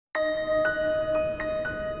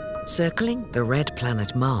Circling the red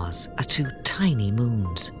planet Mars are two tiny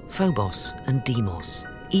moons, Phobos and Deimos,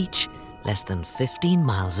 each less than 15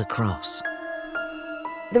 miles across.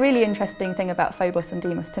 The really interesting thing about Phobos and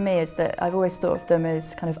Deimos to me is that I've always thought of them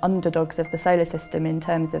as kind of underdogs of the solar system in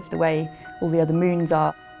terms of the way all the other moons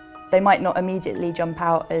are. They might not immediately jump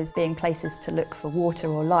out as being places to look for water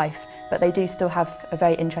or life, but they do still have a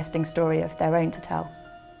very interesting story of their own to tell.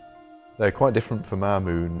 They're quite different from our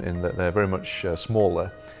moon in that they're very much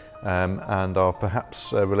smaller and are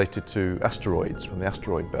perhaps related to asteroids from the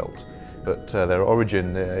asteroid belt, but their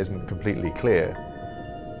origin isn't completely clear.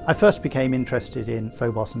 I first became interested in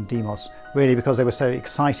Phobos and Deimos really because they were so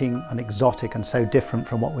exciting and exotic and so different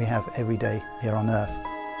from what we have every day here on Earth.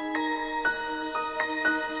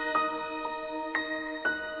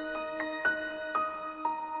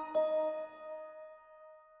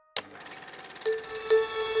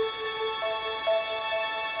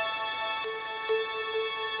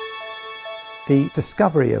 The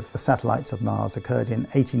discovery of the satellites of Mars occurred in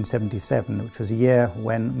 1877, which was a year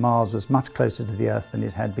when Mars was much closer to the Earth than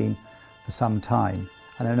it had been for some time.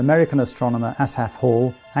 And an American astronomer, Asaph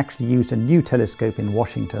Hall, actually used a new telescope in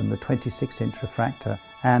Washington, the 26-inch refractor,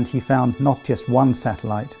 and he found not just one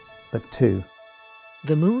satellite, but two.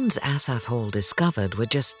 The moons Asaph Hall discovered were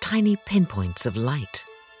just tiny pinpoints of light.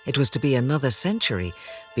 It was to be another century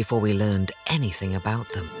before we learned anything about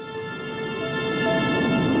them.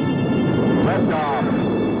 Liftoff.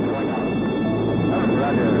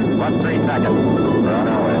 Roger. 13 seconds. We're on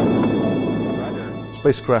our way. Roger.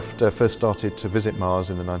 Spacecraft first started to visit Mars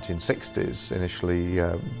in the 1960s, initially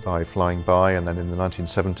by flying by, and then in the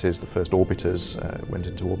 1970s the first orbiters went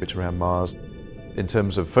into orbit around Mars. In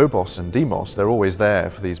terms of Phobos and Deimos, they're always there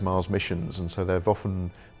for these Mars missions, and so they've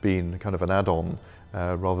often been kind of an add-on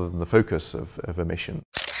rather than the focus of a mission.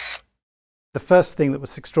 The first thing that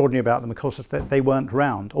was extraordinary about them, of course, was that they weren't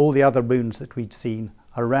round. All the other moons that we'd seen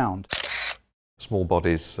are round. Small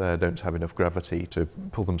bodies don't have enough gravity to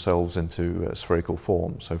pull themselves into a spherical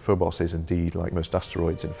form, so Phobos is indeed, like most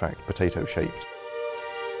asteroids in fact, potato-shaped.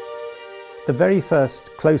 The very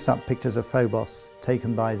first close-up pictures of Phobos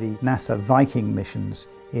taken by the NASA Viking missions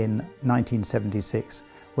in 1976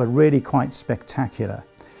 were really quite spectacular.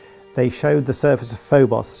 They showed the surface of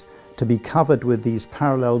Phobos to be covered with these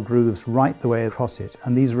parallel grooves right the way across it,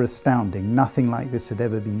 and these were astounding. Nothing like this had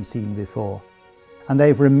ever been seen before. And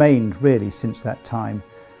they've remained really since that time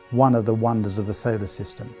one of the wonders of the solar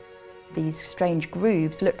system. These strange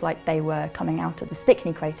grooves looked like they were coming out of the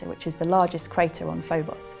Stickney crater, which is the largest crater on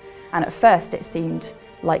Phobos. And at first it seemed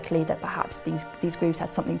likely that perhaps these grooves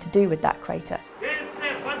had something to do with that crater.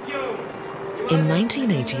 In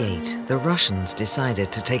 1988, the Russians decided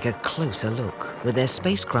to take a closer look with their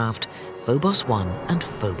spacecraft Phobos 1 and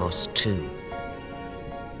Phobos 2.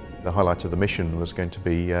 The highlight of the mission was going to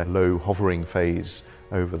be a low hovering phase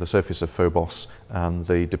over the surface of Phobos and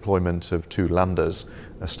the deployment of two landers,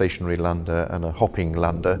 a stationary lander and a hopping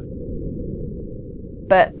lander.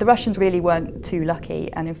 But the Russians really weren't too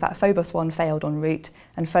lucky, and in fact Phobos 1 failed en route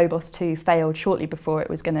and Phobos 2 failed shortly before it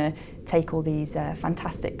was going to take all these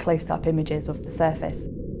fantastic close-up images of the surface.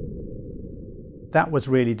 That was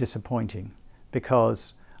really disappointing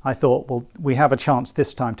because I thought, well, we have a chance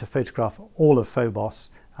this time to photograph all of Phobos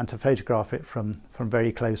and to photograph it from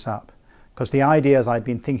very close up, because the ideas I'd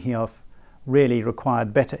been thinking of really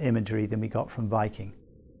required better imagery than we got from Viking.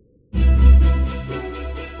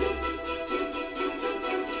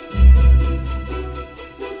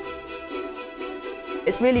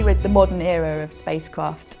 It's really with the modern era of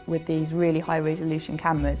spacecraft with these really high-resolution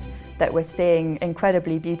cameras that we're seeing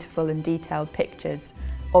incredibly beautiful and detailed pictures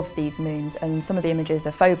of these moons, and some of the images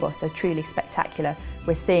of Phobos are truly spectacular.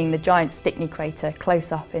 We're seeing the giant Stickney crater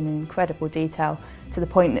close up in incredible detail, to the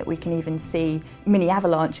point that we can even see mini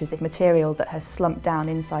avalanches of material that has slumped down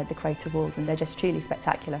inside the crater walls, and they're just truly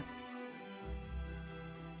spectacular.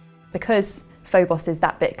 Because Phobos is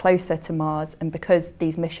that bit closer to Mars, and because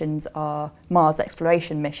these missions are Mars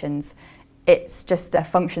exploration missions, it's just a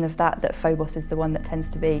function of that Phobos is the one that tends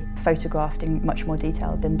to be photographed in much more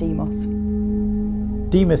detail than Deimos.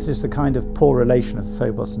 Deimos is the kind of poor relation of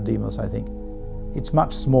Phobos and Deimos, I think. It's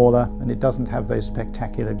much smaller and it doesn't have those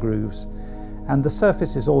spectacular grooves. And the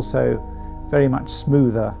surface is also very much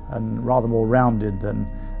smoother and rather more rounded than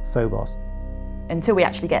Phobos. Until we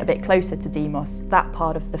actually get a bit closer to Deimos, that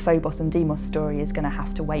part of the Phobos and Deimos story is going to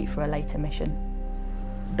have to wait for a later mission.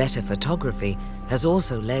 Better photography has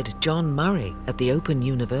also led John Murray at the Open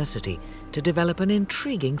University to develop an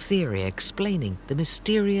intriguing theory explaining the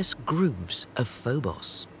mysterious grooves of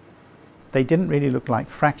Phobos. They didn't really look like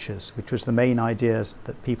fractures, which was the main ideas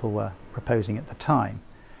that people were proposing at the time.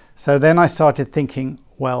 So then I started thinking,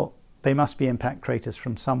 Well, they must be impact craters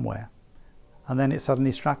from somewhere. And then it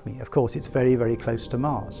suddenly struck me, of course, it's very, very close to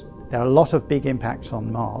Mars. There are a lot of big impacts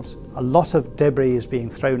on Mars. A lot of debris is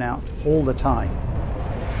being thrown out all the time.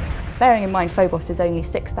 Bearing in mind Phobos is only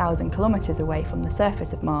 6,000 kilometres away from the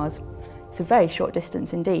surface of Mars. It's a very short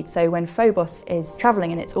distance indeed, so when Phobos is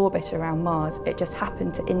travelling in its orbit around Mars, it just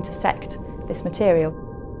happened to intersect this material.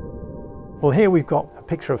 Well, here we've got a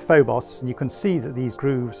picture of Phobos, and you can see that these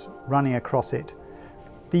grooves running across it,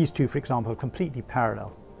 these two, for example, are completely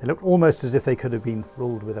parallel. They look almost as if they could have been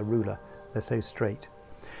ruled with a ruler. They're so straight.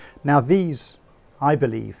 Now these, I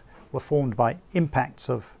believe, were formed by impacts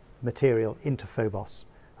of material into Phobos.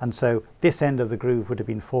 And so this end of the groove would have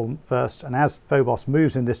been formed first, and as Phobos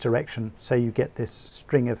moves in this direction, so you get this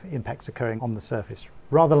string of impacts occurring on the surface,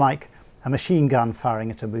 rather like a machine gun firing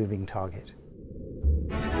at a moving target.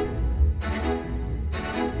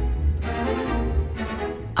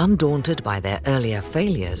 Undaunted by their earlier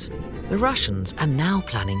failures, the Russians are now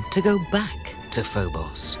planning to go back to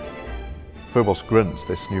Phobos. Phobos Grunt,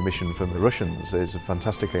 this new mission from the Russians, is a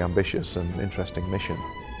fantastically ambitious and interesting mission.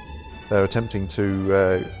 They're attempting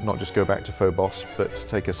to not just go back to Phobos, but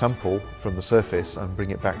take a sample from the surface and bring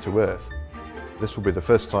it back to Earth. This will be the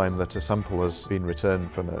first time that a sample has been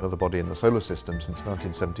returned from another body in the solar system since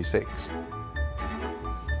 1976.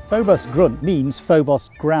 Phobos Grunt means Phobos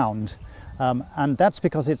ground. And that's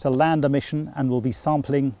because it's a lander mission and will be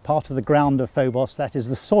sampling part of the ground of Phobos, that is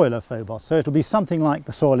the soil of Phobos. So it'll be something like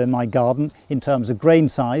the soil in my garden in terms of grain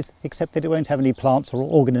size, except that it won't have any plants or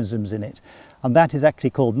organisms in it. And that is actually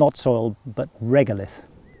called not soil, but regolith.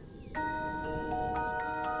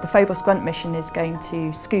 The Phobos Grunt mission is going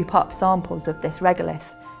to scoop up samples of this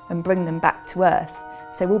regolith and bring them back to Earth.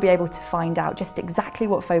 So we'll be able to find out just exactly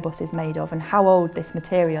what Phobos is made of and how old this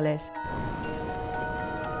material is.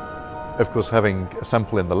 Of course, having a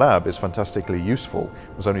sample in the lab is fantastically useful.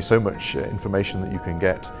 There's only so much information that you can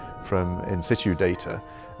get from in situ data,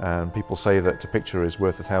 and people say that a picture is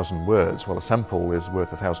worth 1,000 words. Well, a sample is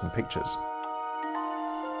worth 1,000 pictures.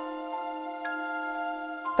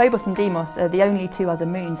 Phobos and Deimos are the only two other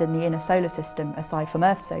moons in the inner solar system, aside from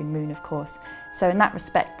Earth's own moon, of course. So in that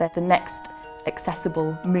respect, they're the next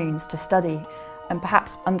accessible moons to study, and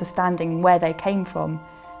perhaps understanding where they came from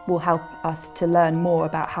will help us to learn more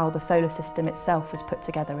about how the solar system itself was put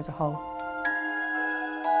together as a whole.